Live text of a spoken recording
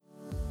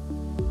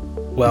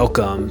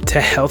Welcome to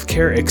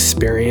Healthcare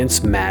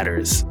Experience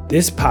Matters.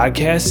 This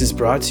podcast is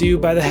brought to you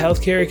by the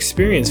Healthcare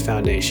Experience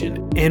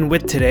Foundation. And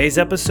with today's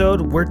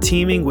episode, we're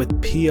teaming with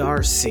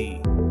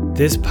PRC.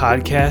 This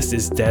podcast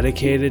is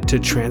dedicated to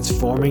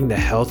transforming the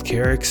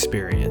healthcare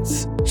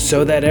experience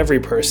so that every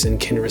person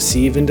can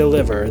receive and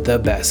deliver the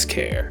best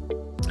care.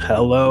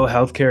 Hello,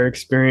 Healthcare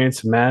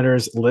Experience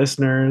Matters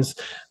listeners.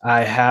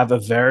 I have a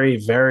very,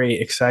 very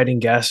exciting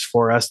guest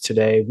for us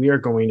today. We are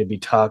going to be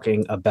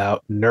talking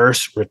about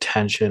nurse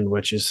retention,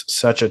 which is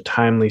such a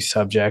timely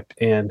subject.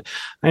 And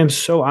I am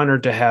so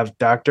honored to have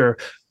Dr.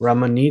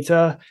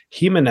 Ramonita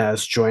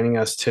Jimenez joining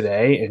us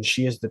today. And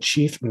she is the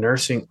Chief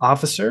Nursing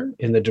Officer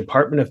in the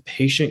Department of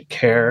Patient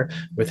Care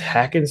with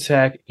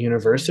Hackensack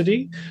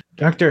University.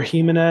 Dr.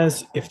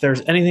 Jimenez, if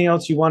there's anything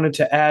else you wanted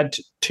to add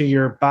to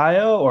your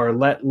bio or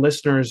let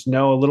listeners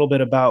know a little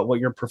bit about what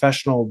your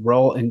professional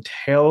role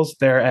entails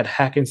there at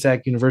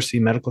Hackensack University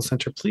Medical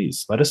Center,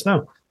 please let us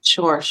know.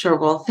 Sure.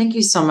 Well, thank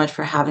you so much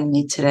for having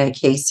me today,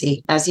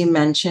 Casey. As you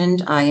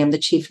mentioned, I am the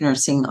Chief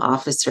Nursing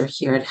Officer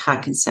here at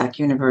Hackensack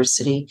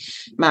University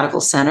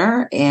Medical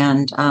Center,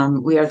 and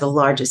we are the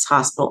largest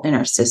hospital in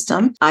our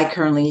system. I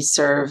currently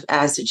serve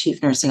as the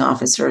Chief Nursing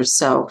Officer,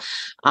 so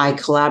I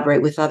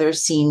collaborate with other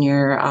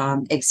senior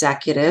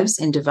executives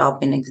in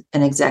developing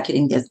and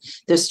executing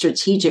the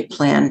strategic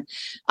plan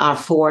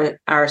for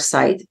our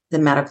site, the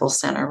medical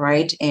center,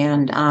 right?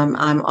 And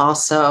I'm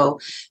also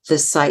the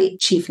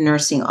site Chief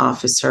Nursing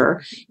Officer,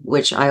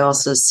 which I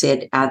also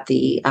sit at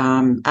the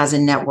as a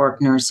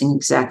network nursing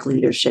exec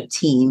leadership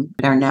team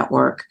at our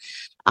network.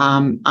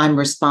 I'm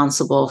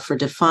responsible for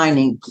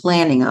defining,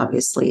 planning,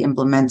 obviously,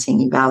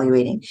 implementing,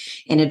 evaluating,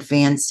 and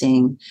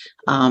advancing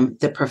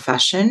the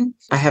profession.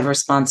 I have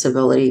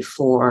responsibility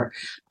for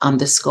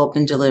the scope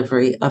and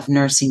delivery of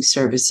nursing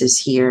services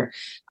here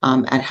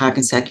at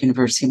Hackensack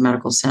University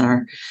Medical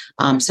Center.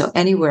 So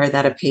anywhere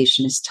that a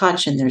patient is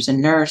touched and there's a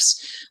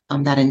nurse,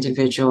 that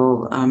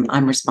individual,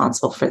 I'm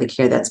responsible for the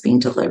care that's being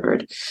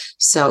delivered.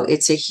 So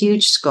it's a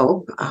huge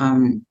scope.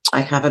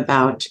 I have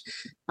about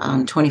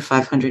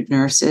 2,500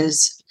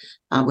 nurses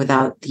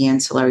without the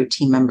ancillary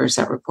team members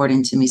that report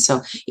into me.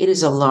 So it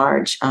is a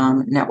large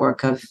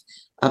network of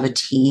a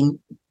team.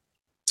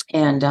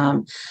 And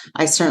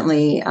I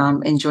certainly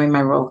enjoy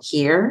my role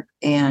here,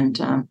 and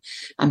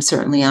I'm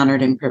certainly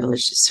honored and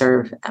privileged to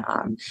serve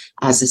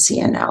as a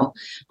CNO.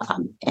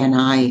 And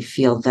I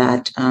feel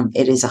that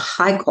it is a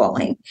high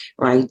calling,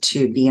 right,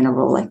 to be in a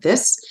role like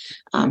this.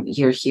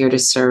 You're here to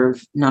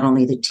serve not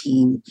only the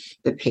team,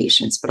 the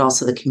patients, but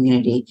also the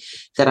community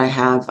that I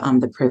have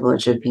the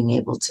privilege of being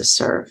able to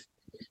serve.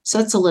 So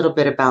that's a little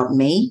bit about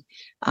me.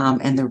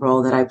 And the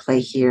role that I play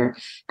here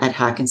at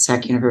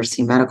Hackensack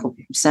University Medical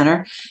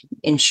Center,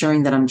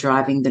 ensuring that I'm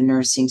driving the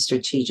nursing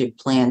strategic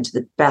plan to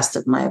the best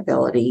of my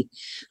ability,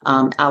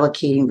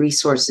 allocating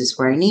resources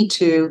where I need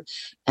to,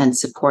 and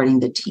supporting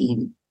the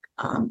team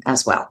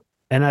as well.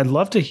 And I'd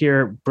love to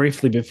hear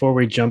briefly before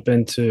we jump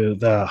into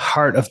the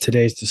heart of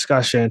today's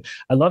discussion,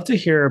 I'd love to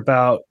hear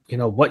about,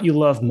 what you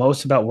love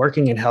most about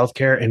working in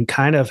healthcare and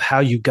kind of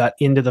how you got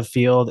into the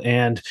field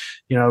and,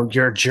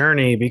 your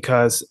journey,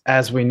 because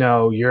as we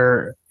know,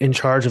 you're in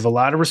charge of a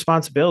lot of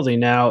responsibility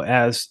now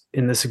as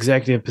in this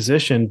executive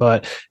position,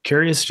 but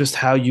curious just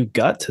how you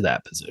got to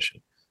that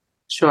position.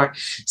 Sure.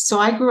 So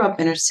I grew up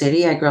inner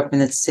city. I grew up in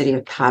the city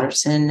of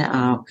Paterson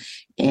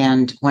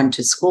and went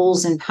to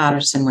schools in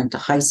Paterson, went to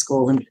high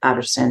school in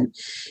Paterson.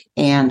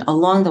 And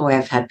along the way,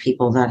 I've had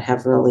people that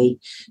have really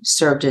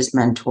served as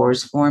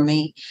mentors for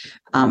me.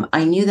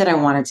 I knew that I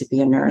wanted to be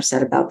a nurse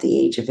at about the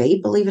age of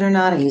 8, believe it or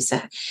not. I used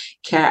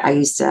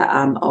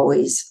to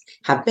always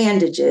have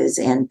bandages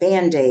and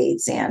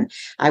Band-Aids, and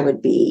I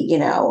would be,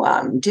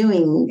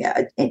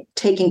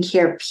 taking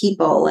care of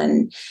people,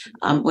 and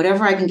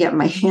whatever I can get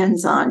my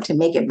hands on to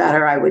make it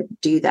better, I would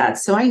do that.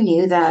 So I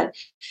knew that,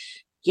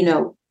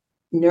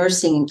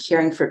 nursing and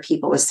caring for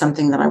people was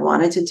something that I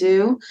wanted to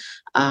do.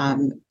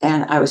 And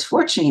I was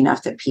fortunate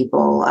enough that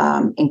people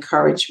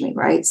encouraged me,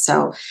 right?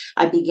 So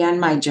I began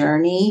my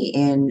journey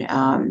in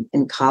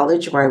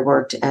college, where I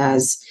worked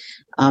as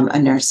a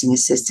nursing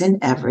assistant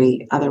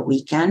every other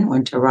weekend,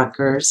 went to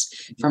Rutgers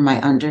for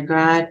my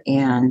undergrad,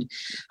 and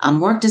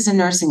worked as a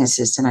nursing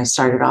assistant. I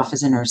started off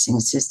as a nursing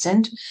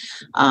assistant,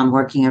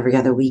 working every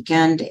other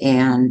weekend.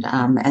 And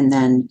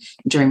then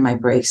during my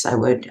breaks, I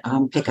would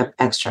pick up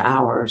extra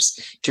hours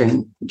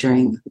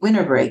during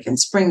winter break and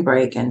spring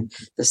break and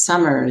the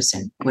summers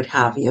and what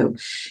have you.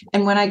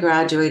 And when I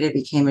graduated,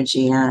 became a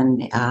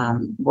GN,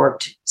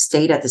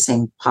 stayed at the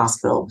same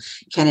hospital,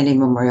 Kennedy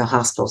Memorial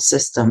Hospital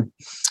System.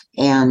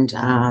 And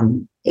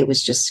it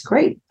was just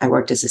great. I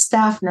worked as a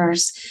staff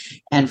nurse,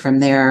 and from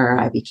there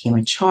I became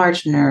a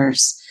charge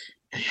nurse,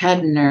 a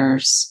head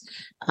nurse,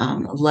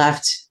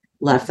 left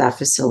that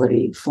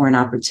facility for an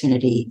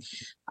opportunity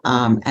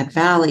at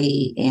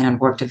Valley, and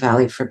worked at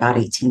Valley for about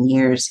 18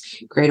 years.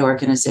 Great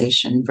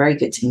organization, very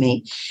good to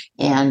me.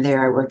 And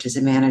there I worked as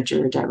a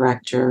manager,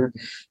 director,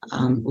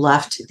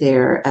 left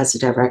there as a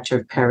director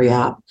of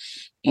peri-op,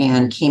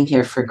 and came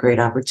here for a great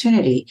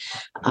opportunity.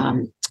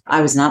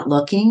 I was not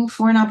looking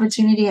for an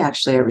opportunity.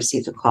 Actually, I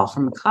received a call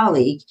from a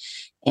colleague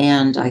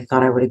and I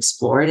thought I would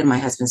explore it. And my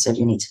husband said,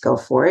 you need to go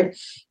for it.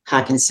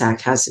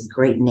 Hackensack has a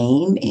great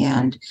name.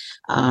 And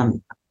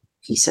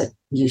he said,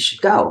 you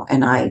should go.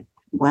 And I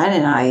went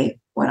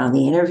on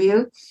the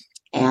interview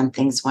and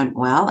things went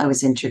well. I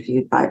was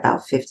interviewed by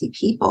about 50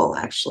 people,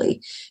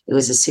 actually. It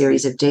was a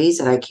series of days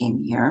that I came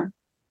here.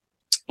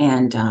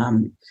 And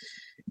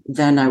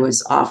then I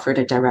was offered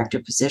a director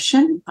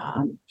position.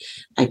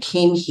 I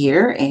came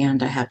here,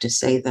 and I have to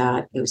say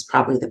that it was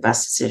probably the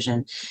best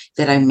decision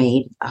that I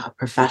made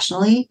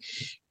professionally.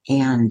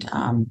 And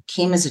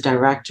came as a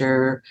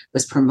director,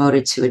 was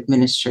promoted to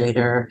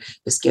administrator,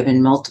 was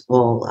given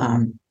multiple,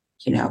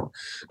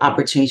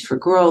 opportunities for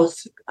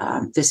growth.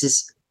 This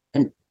is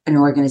an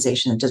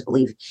organization that does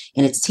believe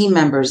in its team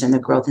members and the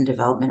growth and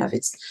development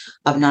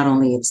of not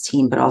only its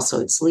team but also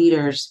its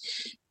leaders.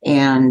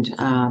 And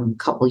a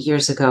couple of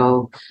years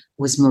ago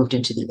was moved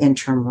into the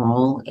interim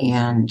role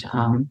and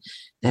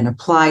then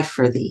applied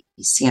for the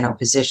CNO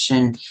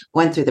position,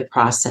 went through the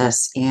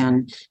process,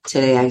 and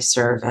today I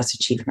serve as a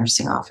chief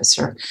nursing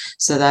officer.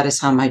 So that is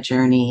how my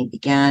journey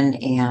began.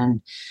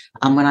 And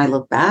when I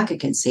look back, I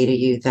can say to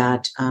you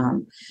that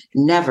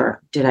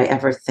never did I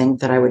ever think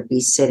that I would be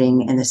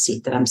sitting in the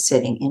seat that I'm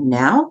sitting in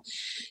now,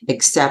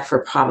 except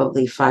for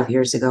probably 5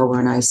 years ago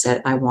when I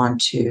said I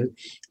want to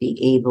be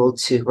able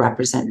to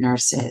represent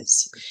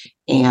nurses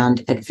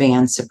and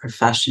advance the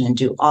profession and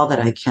do all that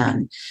I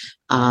can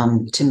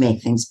to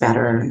make things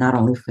better, not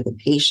only for the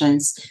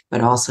patients,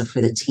 but also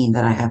for the team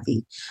that I have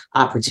the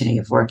opportunity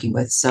of working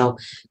with. So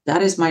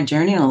that is my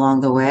journey. And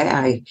along the way,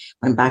 I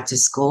went back to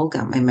school,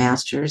 got my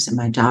master's and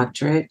my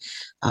doctorate.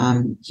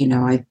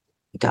 I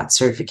got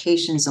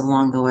certifications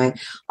along the way,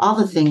 all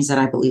the things that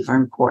I believe are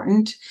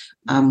important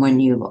when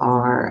you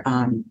are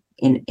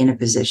in a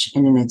position,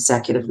 in an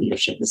executive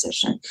leadership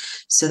position.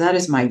 So that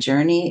is my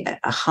journey,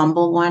 a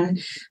humble one,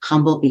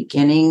 humble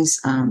beginnings.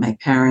 My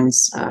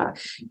parents,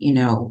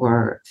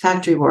 were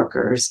factory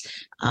workers.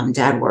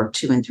 Dad worked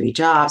 2 and 3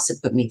 jobs to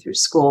put me through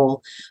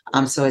school.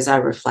 So as I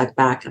reflect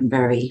back, I'm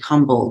very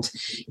humbled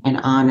and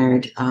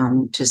honored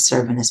to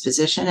serve in this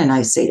position. And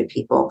I say to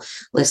people,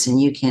 listen,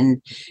 you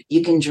can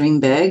dream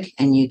big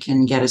and you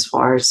can get as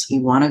far as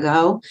you want to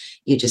go.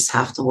 You just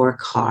have to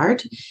work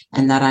hard.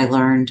 And that I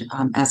learned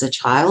as a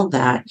child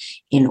that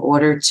in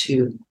order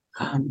to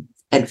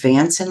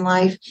advance in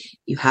life,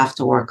 you have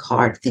to work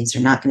hard. Things are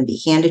not going to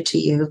be handed to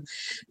you,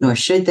 nor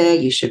should they.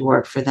 You should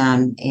work for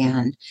them,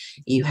 and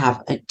you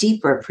have a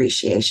deeper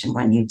appreciation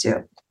when you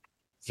do.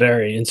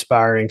 Very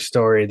inspiring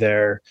story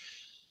there.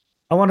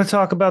 I want to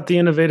talk about the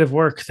innovative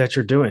work that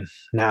you're doing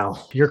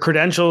now. Your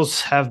credentials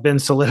have been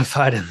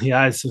solidified in the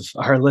eyes of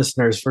our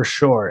listeners for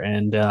sure.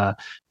 And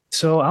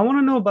so I want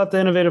to know about the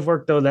innovative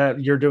work, though,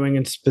 that you're doing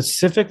in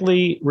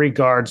specifically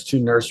regards to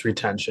nurse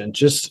retention.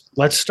 Just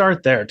let's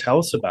start there. Tell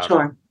us about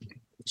it.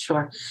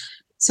 Sure.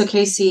 So,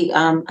 Casey,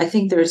 I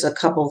think there's a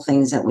couple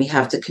things that we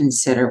have to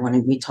consider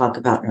when we talk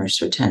about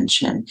nurse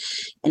retention.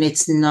 And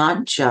it's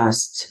not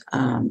just,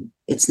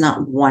 it's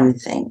not one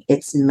thing,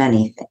 it's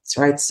many things,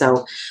 right?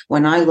 So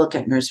when I look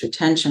at nurse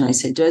retention, I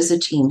say, does the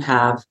team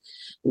have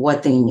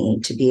what they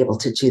need to be able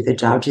to do the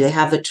job? Do they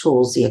have the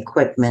tools, the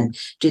equipment?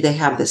 Do they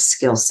have the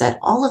skill set?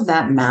 All of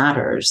that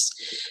matters.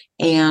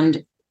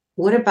 And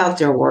what about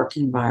their work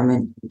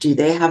environment? Do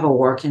they have a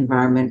work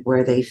environment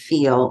where they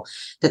feel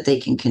that they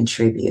can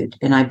contribute?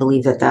 And I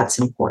believe that that's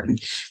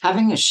important.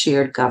 Having a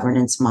shared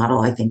governance model,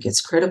 I think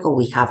it's critical.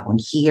 We have one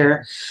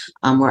here.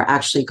 We're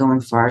actually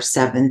going for our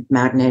 7th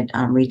magnet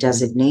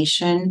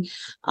redesignation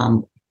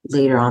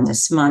later on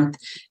this month.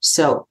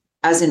 So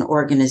as an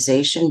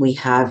organization, we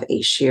have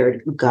a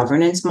shared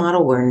governance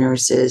model where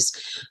nurses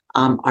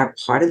are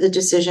part of the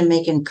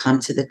decision-making, come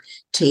to the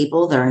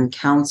table. They're in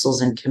councils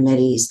and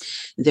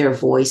committees. Their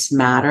voice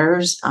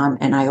matters.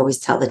 And I always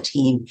tell the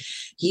team,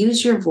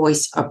 use your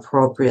voice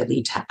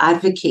appropriately to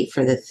advocate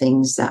for the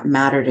things that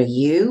matter to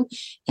you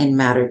and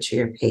matter to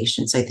your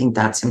patients. I think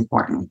that's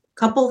important. A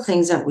couple of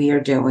things that we are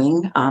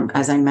doing,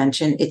 as I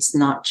mentioned, it's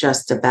not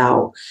just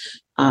about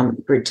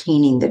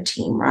retaining the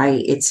team,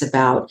 right? It's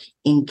about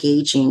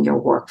engaging your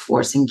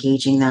workforce,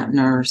 engaging that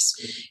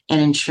nurse,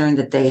 and ensuring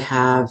that they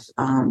have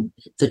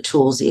the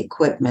tools, the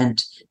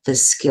equipment, the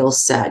skill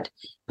set,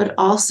 but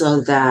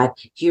also that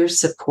you're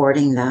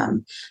supporting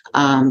them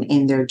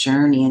in their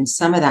journey. And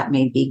some of that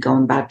may be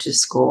going back to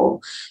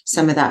school.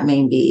 Some of that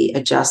may be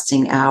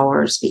adjusting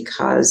hours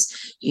because,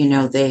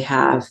 they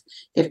have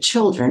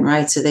children,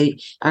 right? So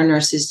our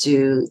nurses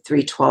do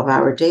 3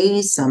 12-hour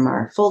days. Some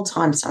are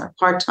full-time, some are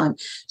part-time,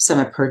 some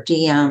are per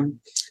diem.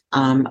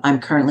 I'm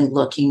currently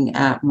looking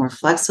at more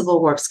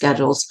flexible work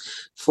schedules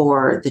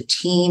for the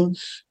team.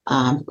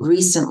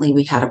 Recently,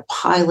 we had a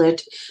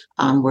pilot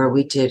where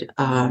we did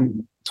a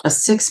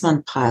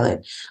 6-month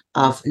pilot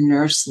of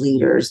nurse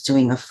leaders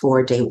doing a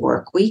 4-day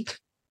work week.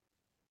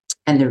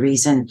 And the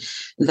reason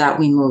that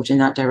we moved in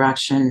that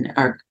direction,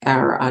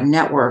 our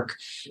network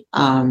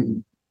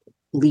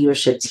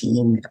leadership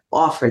team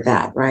offered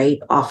that, right?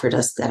 Offered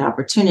us that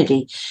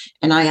opportunity.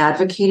 And I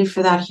advocated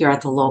for that here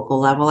at the local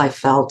level. I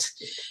felt,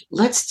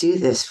 let's do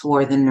this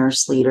for the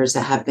nurse leaders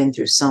that have been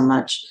through so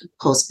much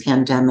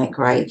post-pandemic,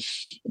 right?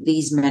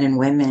 These men and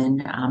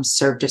women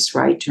served us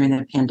right during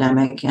the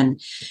pandemic,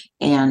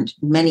 and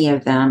many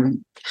of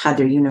them had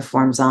their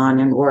uniforms on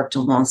and worked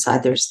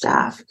alongside their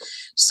staff.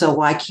 So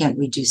why can't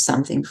we do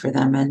something for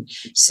them? And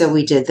so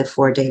we did the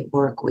 4-day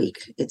work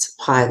week. It's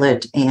a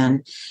pilot,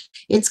 and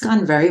it's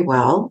gone very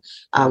well.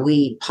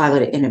 We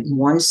piloted in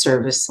one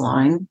service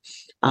line,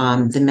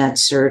 the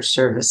Med-Surg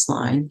service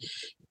line,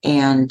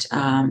 and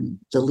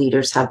the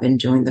leaders have been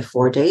doing the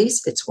 4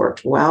 days. It's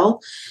worked well.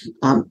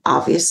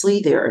 Obviously,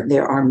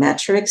 there are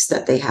metrics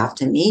that they have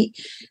to meet.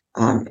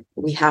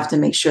 We have to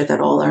make sure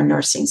that all our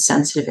nursing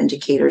sensitive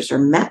indicators are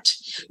met.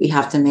 We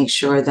have to make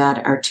sure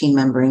that our team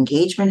member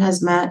engagement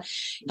has met.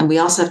 And we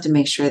also have to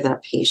make sure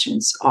that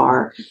patients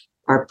are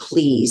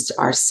pleased,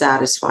 are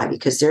satisfied,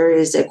 because there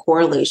is a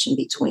correlation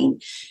between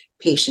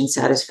patient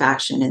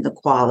satisfaction and the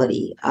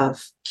quality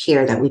of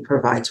care that we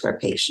provide to our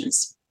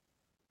patients.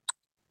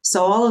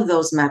 So all of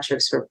those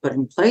metrics were put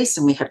in place,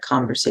 and we had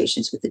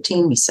conversations with the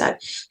team. We said,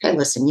 hey,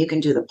 listen, you can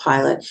do the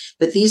pilot,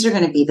 but these are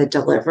going to be the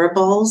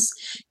deliverables.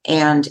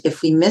 And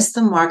if we miss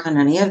the mark on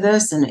any of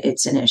this, then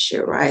it's an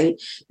issue,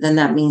 right? Then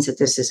that means that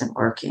this isn't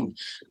working.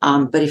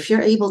 But if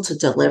you're able to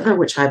deliver,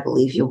 which I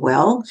believe you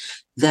will,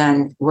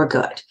 then we're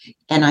good.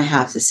 And I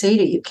have to say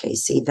to you,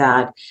 Casey,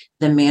 that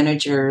the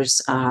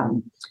managers,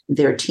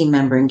 their team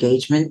member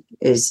engagement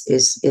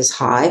is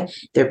high.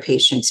 Their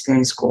patient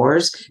experience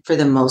scores, for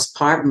the most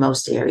part,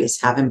 most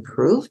areas have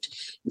improved.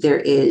 There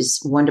is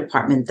one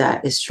department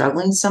that is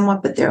struggling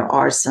somewhat, but there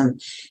are some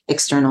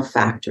external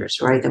factors,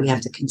 right, that we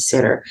have to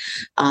consider.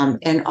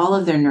 And all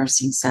of their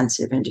nursing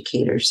sensitive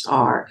indicators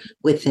are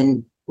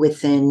within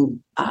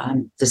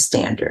the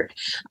standard.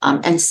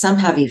 And some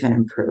have even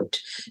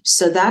improved.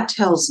 So that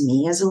tells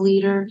me as a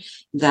leader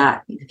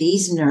that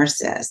these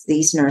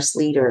nurse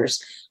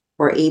leaders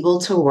were able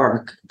to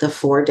work the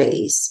 4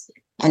 days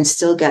and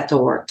still get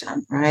the work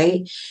done,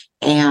 right?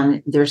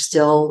 And they're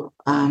still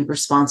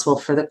responsible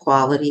for the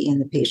quality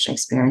and the patient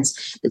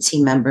experience, the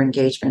team member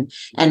engagement,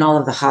 and all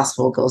of the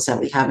hospital goals that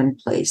we have in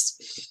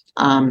place.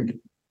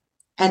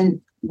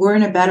 And we're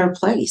in a better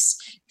place.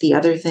 The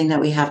other thing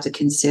that we have to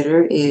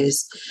consider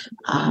is,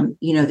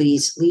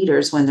 these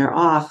leaders, when they're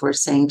off, we're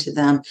saying to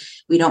them,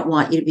 we don't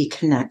want you to be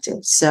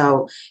connected.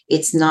 So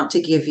it's not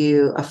to give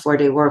you a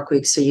 4-day work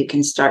week so you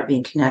can start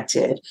being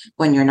connected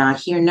when you're not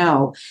here.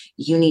 No,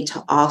 you need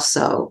to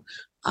also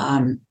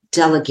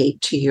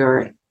delegate to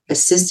your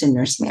assistant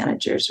nurse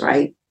managers,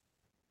 right?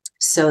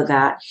 So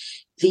that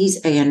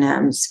these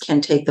A&Ms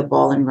can take the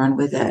ball and run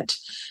with it.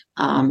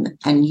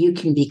 And you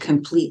can be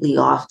completely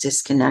off,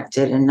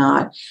 disconnected, and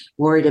not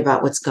worried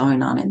about what's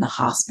going on in the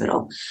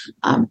hospital.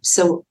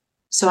 So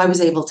I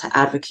was able to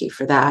advocate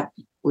for that.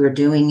 We're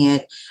doing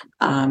it.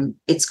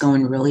 It's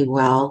going really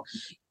well.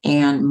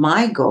 And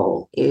my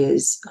goal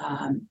is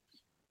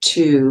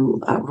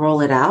to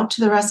roll it out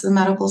to the rest of the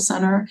medical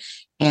center,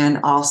 and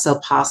also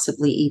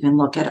possibly even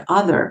look at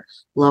other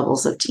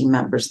levels of team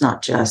members,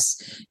 not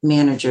just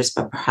managers,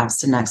 but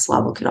perhaps the next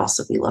level could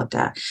also be looked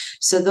at.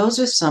 So those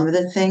are some of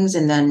the things.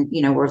 And then,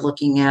 we're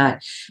looking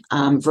at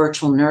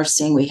virtual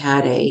nursing. We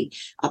had a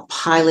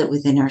pilot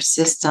within our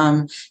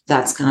system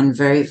that's gone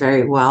very,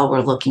 very well.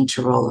 We're looking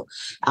to roll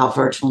out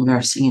virtual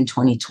nursing in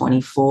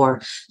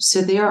 2024.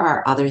 So there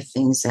are other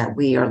things that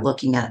we are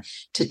looking at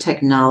to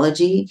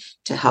technology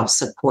to help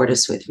support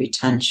us with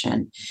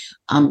retention.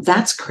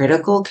 That's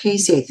critical,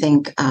 Casey. I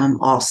think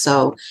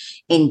also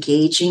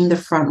engaging the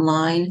front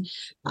line.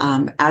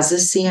 As a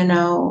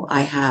CNO,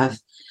 I have,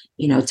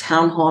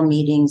 town hall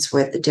meetings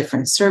with the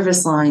different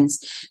service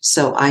lines.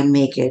 So I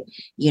make it,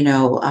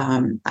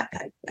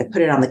 I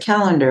put it on the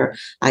calendar.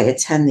 I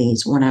attend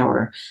these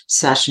 1-hour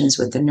sessions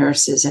with the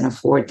nurses and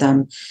afford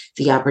them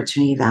the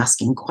opportunity of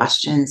asking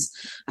questions.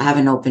 I have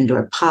an open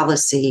door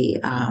policy.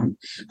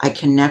 I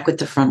connect with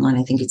the front line.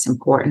 I think it's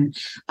important.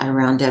 I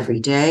round every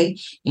day.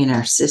 In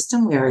our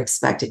system, we are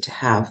expected to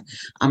have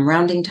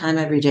rounding time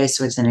every day.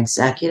 So as an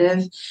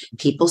executive,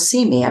 people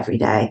see me every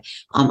day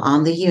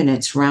on the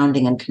units,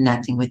 rounding and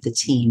connecting with the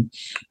team.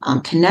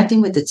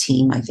 Connecting with the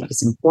team, I think,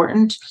 is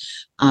important.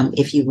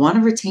 If you want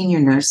to retain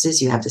your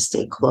nurses, you have to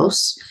stay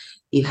close.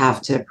 You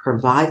have to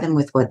provide them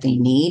with what they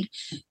need.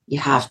 You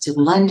have to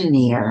lend an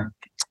ear.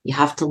 You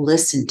have to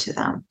listen to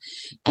them,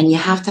 and you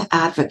have to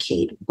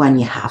advocate when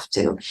you have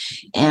to.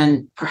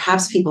 And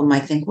perhaps people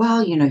might think,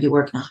 well, you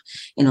work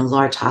in a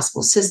large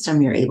hospital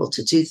system, you're able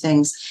to do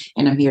things.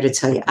 And I'm here to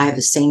tell you, I have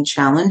the same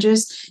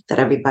challenges that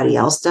everybody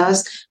else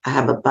does. I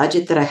have a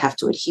budget that I have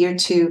to adhere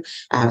to.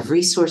 I have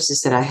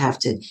resources that I have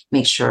to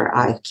make sure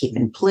I keep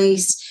in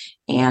place.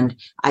 And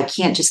I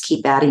can't just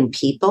keep adding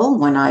people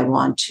when I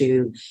want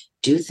to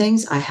do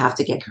things. I have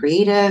to get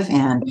creative,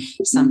 and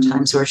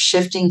sometimes we're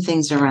shifting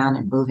things around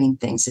and moving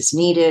things as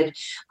needed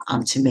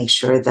to make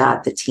sure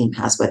that the team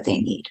has what they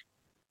need.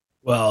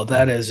 Well,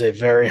 that is a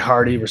very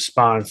hearty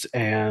response,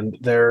 and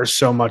there's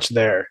so much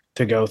there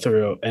to go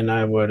through. And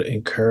I would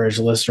encourage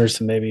listeners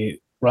to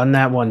maybe run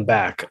that one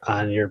back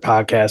on your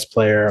podcast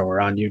player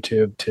or on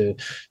YouTube to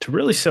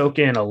really soak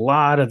in a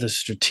lot of the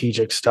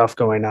strategic stuff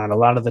going on, a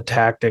lot of the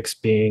tactics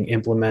being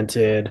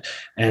implemented,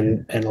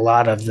 and a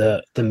lot of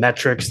the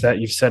metrics that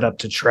you've set up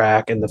to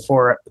track, and the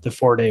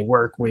 4 day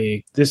work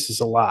week. This is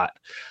a lot.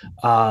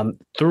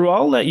 Through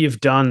all that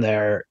you've done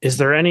there, is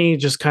there any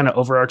just kind of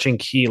overarching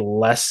key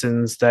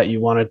lessons that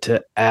you wanted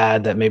to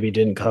add that maybe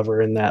didn't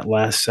cover in that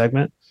last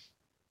segment?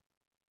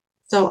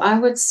 So I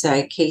would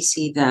say,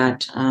 Casey,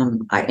 that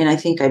I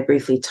think I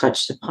briefly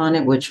touched upon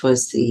it, which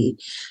was the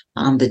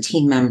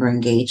team member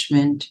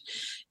engagement,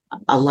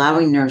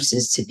 allowing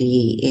nurses to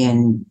be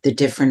in the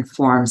different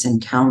forums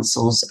and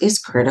councils is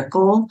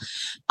critical.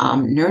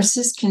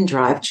 Nurses can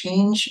drive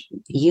change.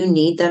 You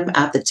need them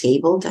at the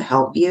table to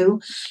help you.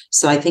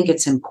 So I think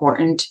it's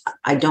important.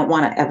 I don't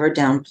want to ever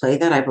downplay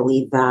that. I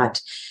believe that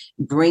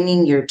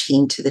bringing your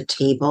team to the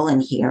table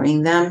and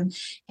hearing them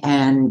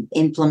and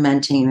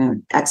implementing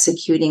and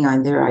executing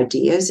on their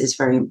ideas is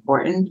very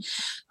important.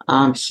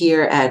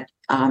 Here at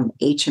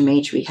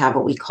HMH, we have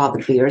what we call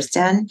the Beers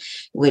Den,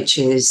 which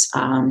is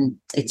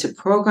it's a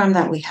program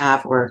that we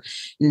have where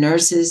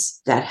nurses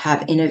that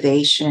have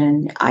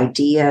innovation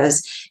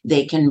ideas,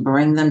 they can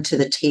bring them to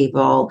the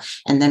table,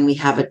 and then we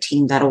have a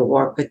team that'll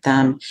work with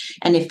them.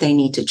 And if they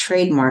need to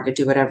trademark or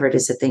do whatever it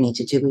is that they need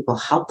to do, we will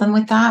help them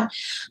with that,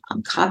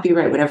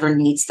 copyright, whatever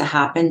needs to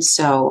happen.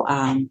 So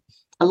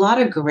a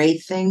lot of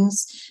great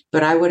things,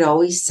 but I would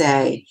always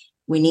say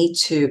we need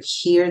to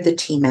hear the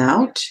team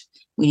out.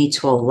 We need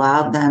to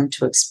allow them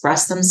to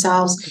express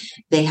themselves.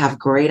 They have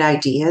great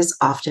ideas,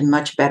 often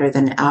much better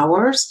than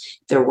ours.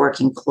 They're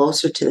working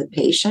closer to the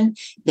patient.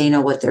 They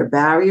know what their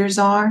barriers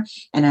are.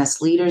 And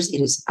as leaders, it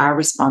is our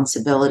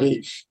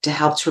responsibility to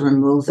help to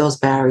remove those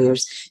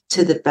barriers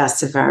to the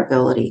best of our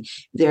ability.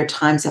 There are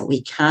times that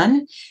we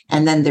can,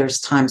 and then there's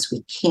times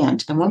we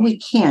can't. And when we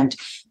can't,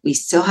 we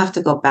still have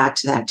to go back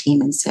to that team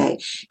and say,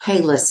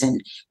 hey, listen,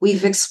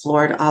 we've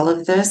explored all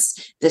of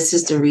this. This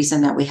is the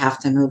reason that we have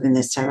to move in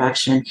this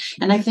direction.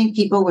 And I think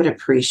people would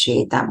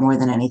appreciate that more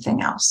than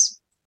anything else.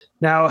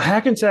 Now,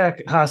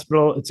 Hackensack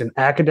Hospital, it's an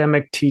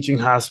academic teaching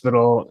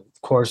hospital,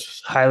 of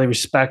course, highly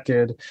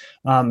respected.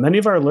 Many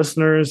of our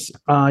listeners,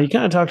 you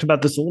kind of talked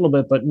about this a little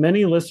bit, but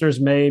many listeners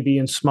may be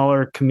in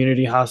smaller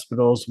community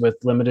hospitals with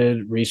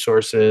limited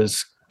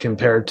resources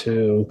compared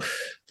to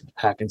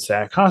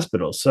Hackensack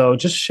Hospital. So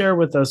just share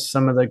with us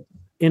some of the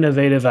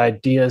innovative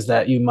ideas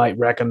that you might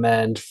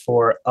recommend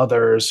for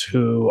others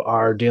who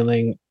are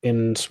dealing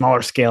in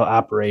smaller scale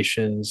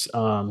operations.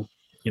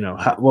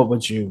 What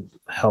would you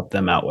help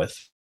them out with?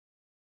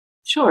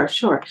 Sure.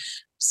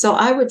 So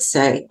I would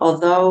say,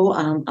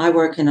 although I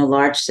work in a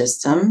large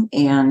system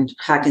and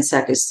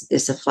Hackensack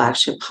is a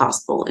flagship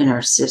hospital in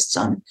our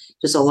system,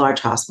 it's a large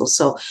hospital.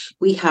 So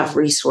we have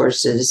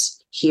resources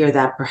here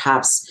that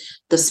perhaps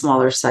the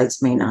smaller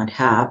sites may not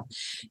have.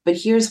 But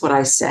here's what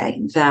I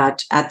say,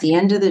 that at the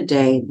end of the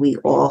day, we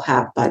all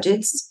have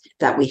budgets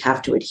that we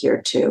have to adhere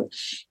to,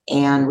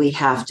 and we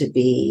have to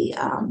be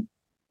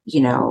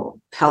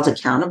held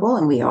accountable,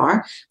 and we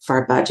are, for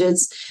our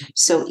budgets.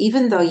 So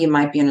even though you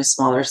might be in a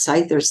smaller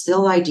site, there's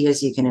still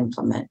ideas you can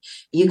implement.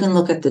 You can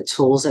look at the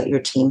tools that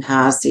your team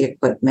has, the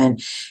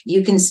equipment.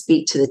 You can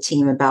speak to the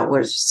team about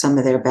what are some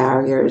of their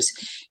barriers.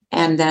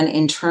 And then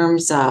in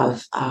terms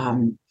of,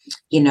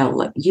 you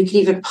could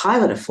even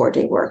pilot a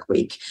 4-day work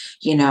week,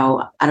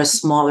 at a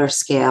smaller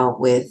scale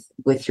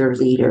with your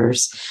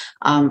leaders.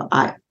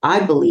 I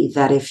believe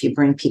that if you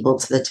bring people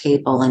to the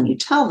table and you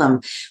tell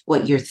them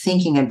what you're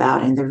thinking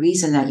about and the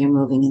reason that you're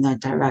moving in that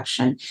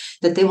direction,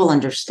 that they will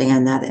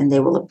understand that and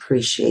they will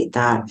appreciate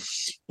that.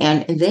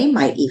 And they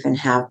might even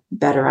have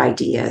better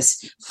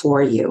ideas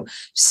for you.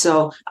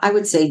 So I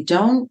would say,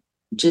 don't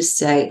just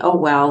say, oh,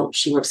 well,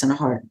 she works in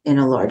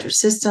a larger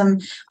system.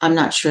 I'm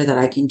not sure that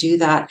I can do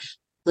that.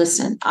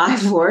 Listen,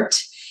 I've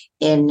worked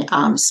in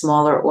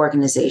smaller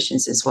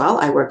organizations as well.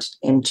 I worked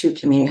in 2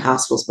 community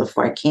hospitals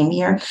before I came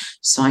here,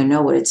 so I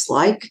know what it's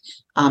like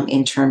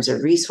in terms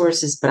of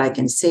resources. But I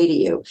can say to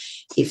you,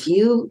 if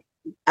you,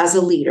 as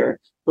a leader,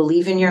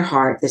 believe in your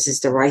heart this is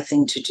the right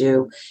thing to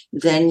do,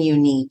 then you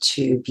need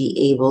to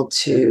be able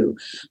to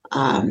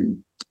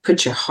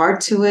put your heart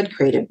to it,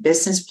 create a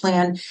business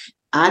plan,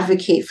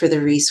 advocate for the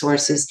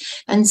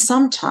resources. And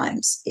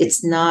sometimes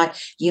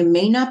you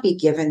may not be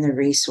given the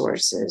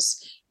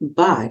resources,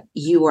 but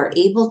you are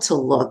able to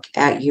look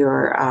at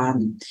your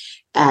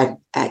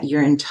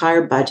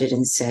entire budget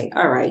and say,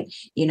 all right,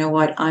 you know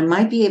what, I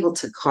might be able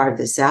to carve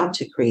this out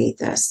to create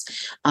this.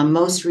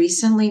 Most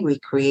recently, we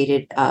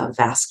created a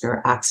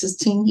vascular access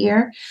team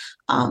here,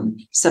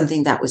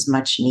 something that was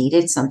much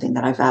needed, something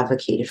that I've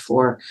advocated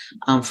for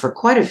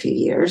quite a few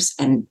years.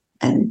 And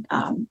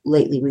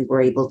lately we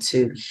were able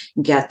to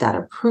get that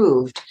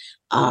approved.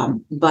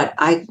 But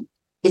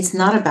it's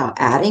not about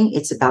adding,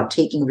 it's about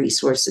taking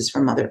resources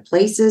from other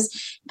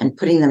places and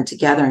putting them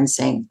together and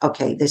saying,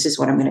 okay, this is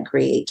what I'm going to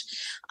create.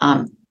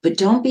 but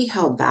don't be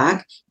held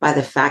back by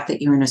the fact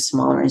that you're in a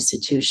smaller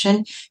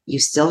institution. You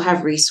still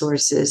have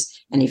resources.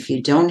 And if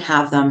you don't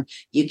have them,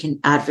 you can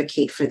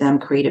advocate for them,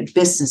 create a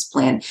business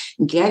plan,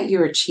 get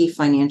your chief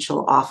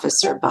financial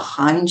officer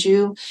behind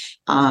you.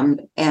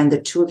 And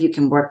the two of you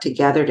can work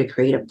together to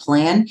create a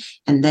plan.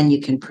 And then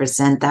you can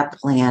present that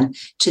plan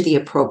to the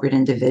appropriate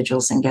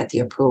individuals and get the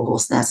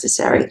approvals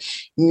necessary.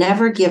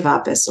 Never give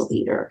up as a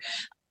leader.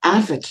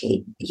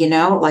 Advocate.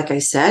 Like I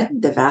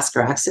said, the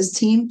vascular access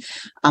team,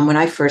 when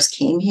I first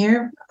came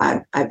here,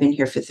 I've been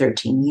here for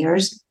 13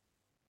 years.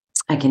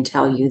 I can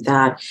tell you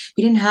that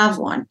we didn't have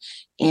one.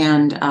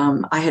 And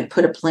I had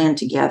put a plan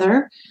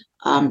together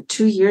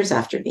 2 years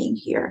after being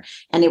here,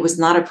 and it was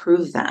not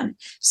approved then.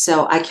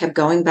 So I kept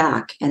going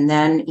back. And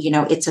then,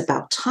 it's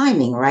about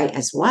timing, right?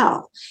 As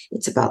well.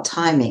 It's about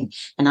timing.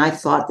 And I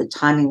thought the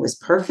timing was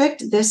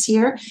perfect this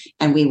year,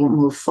 and we will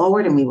move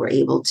forward, and we were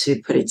able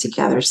to put it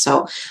together.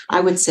 So I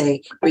would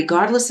say,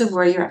 regardless of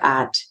where you're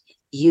at,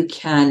 you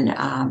can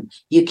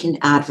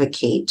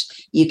advocate,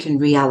 you can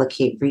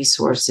reallocate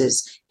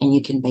resources, and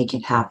you can make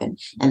it happen.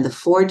 And the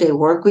 4-day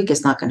work week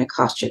is not going to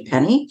cost you a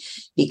penny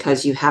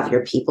because you have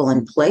your people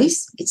in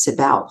place. It's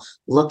about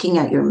looking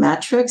at your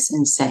metrics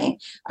and saying,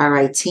 all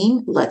right,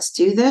 team, let's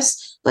do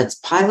this. Let's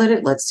pilot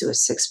it. Let's do a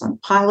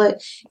 6-month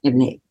pilot.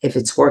 If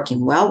it's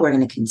working well, we're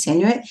going to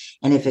continue it.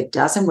 And if it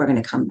doesn't, we're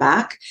going to come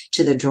back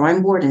to the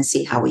drawing board and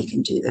see how we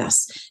can do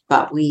this.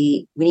 But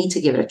we need to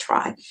give it a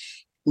try.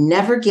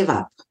 Never give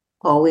up.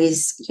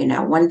 Always,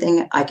 one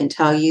thing I can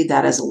tell you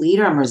that as a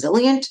leader, I'm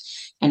resilient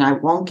and I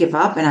won't give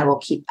up, and I will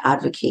keep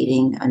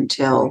advocating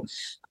until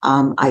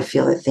I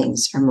feel that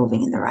things are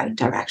moving in the right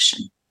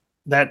direction.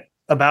 That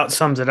about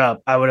sums it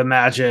up, I would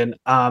imagine.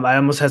 I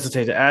almost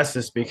hesitate to ask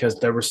this because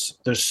there's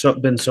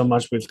been so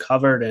much we've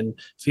covered and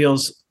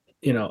feels,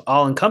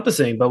 all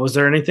encompassing, but was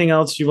there anything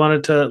else you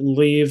wanted to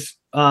leave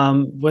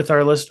with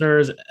our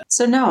listeners?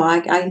 So no,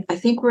 I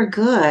think we're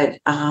good.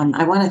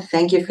 I want to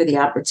thank you for the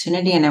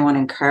opportunity, and I want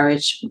to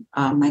encourage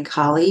my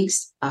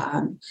colleagues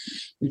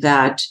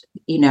that,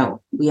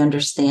 we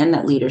understand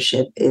that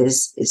leadership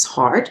is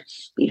hard.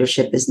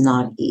 Leadership is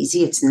not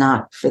easy. It's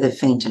not for the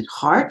faint at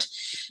heart.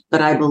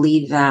 But I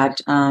believe that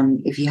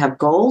if you have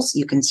goals,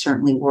 you can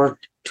certainly work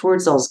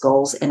towards those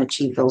goals and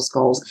achieve those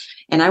goals.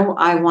 And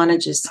I want to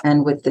just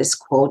end with this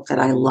quote that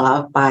I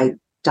love by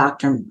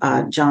Dr.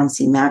 John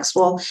C.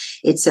 Maxwell.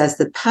 It says,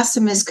 "The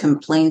pessimist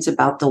complains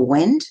about the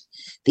wind.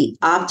 The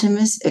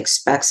optimist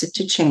expects it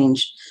to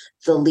change.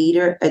 The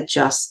leader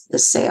adjusts the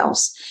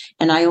sails."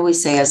 And I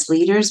always say, as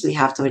leaders, we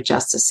have to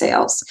adjust the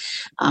sails.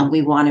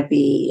 We want to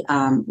be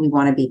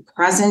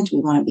present. We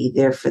want to be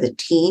there for the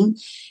team,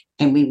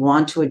 and we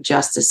want to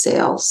adjust the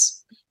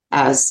sails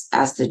as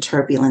the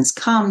turbulence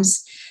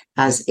comes,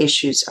 as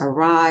issues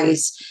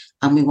arise.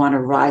 We want to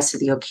rise to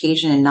the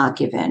occasion and not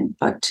give in,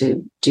 but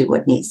to do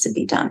what needs to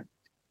be done.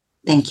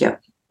 Thank you.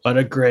 What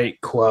a great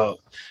quote.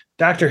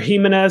 Dr.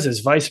 Jimenez is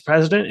Vice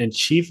President and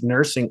Chief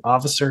Nursing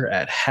Officer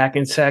at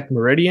Hackensack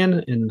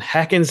Meridian in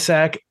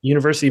Hackensack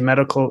University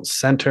Medical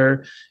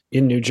Center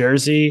in New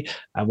Jersey.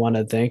 I want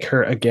to thank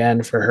her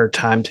again for her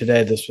time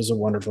today. This was a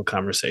wonderful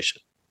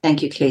conversation.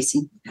 Thank you,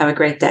 Casey. Have a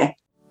great day.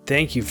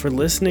 Thank you for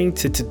listening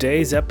to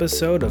today's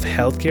episode of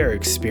Healthcare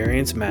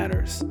Experience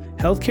Matters.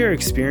 Healthcare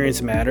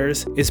Experience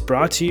Matters is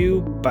brought to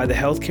you by the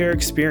Healthcare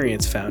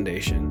Experience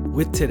Foundation,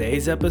 with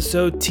today's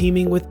episode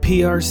teaming with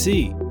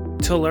PRC.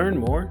 To learn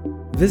more,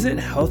 visit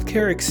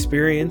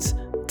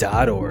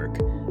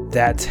healthcareexperience.org.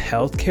 That's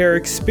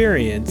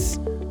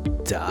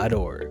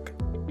healthcareexperience.org.